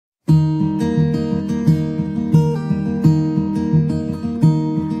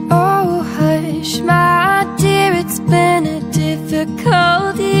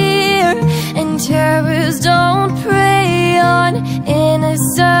difficult year, and terrors don't prey on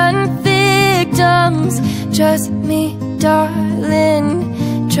innocent victims. Trust me,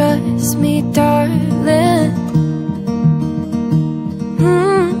 darling, trust me, darling.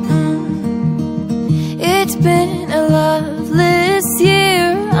 It's been a loveless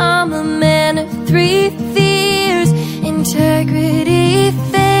year. I'm a man of three fears: integrity,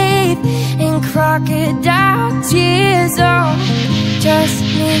 faith, and crocodile tears. Oh, trust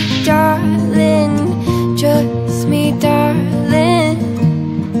me, darling, trust me, darling.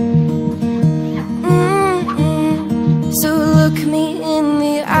 So look me in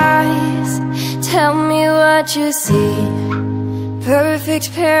the eyes, tell me what you see.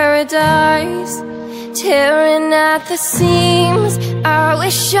 Perfect paradise, tearing at the seams. I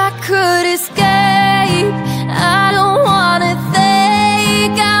wish I could escape. I don't wanna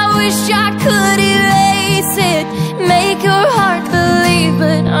think. I wish I could erase it, make your heart believe,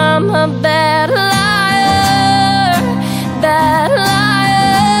 but I'm a bad liar, bad liar.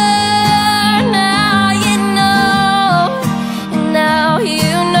 Now you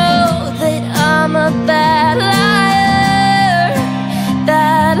know that I'm a bad liar,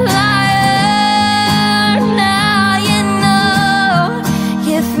 bad liar. Now you know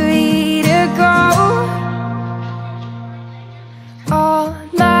you're free to go. All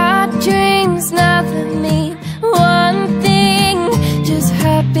my dreams never mean one thing, just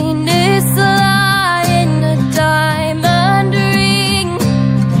happiness lie in a diamond ring.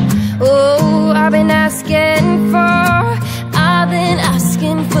 Oh, I've been asking for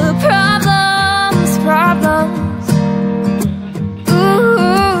problems, problems.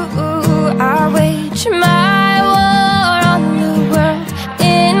 Ooh, I wage my war on the world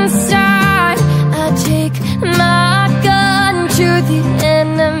inside. I take my gun to the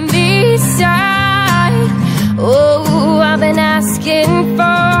enemy's side. Oh, I've been asking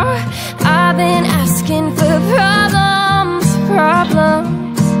for problems,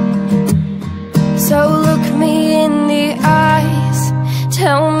 problems. So look me in the eyes,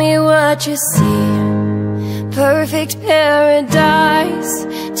 tell me what you see. Perfect paradise,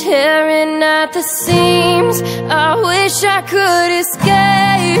 tearing at the seams. I wish I could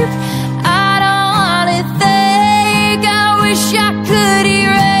escape. I don't wanna think. I wish I could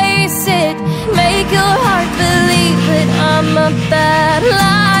erase it, make your heart believe, but I'm a bad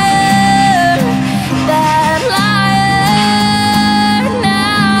liar, bad liar.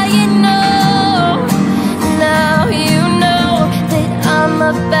 Now you know that I'm a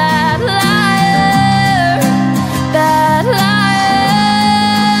bad liar, bad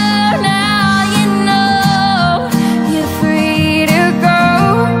liar. Now you know you're free to go.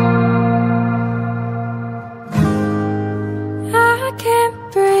 I can't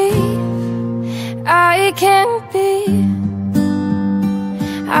breathe, I can't be,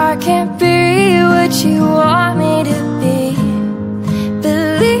 I can't be what you want me to be.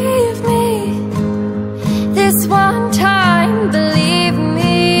 Believe me, this one time, believe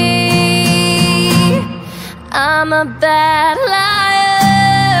me. I'm a bad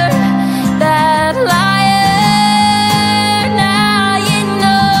liar, bad liar. Now you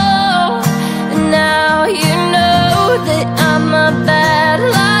know that I'm a bad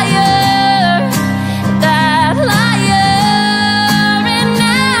liar, bad liar. And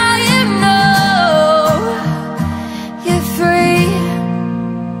now you know you're free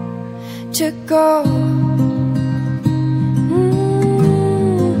to go.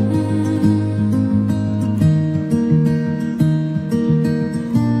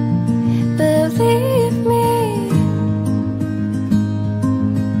 Believe me.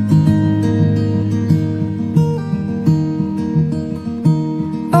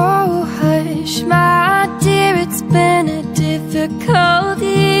 Oh, hush, my dear, it's been a difficult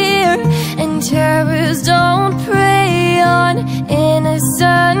year, and terrors don't prey on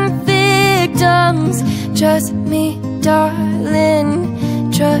innocent victims. Trust me, darling,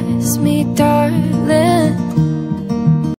 trust me, darling.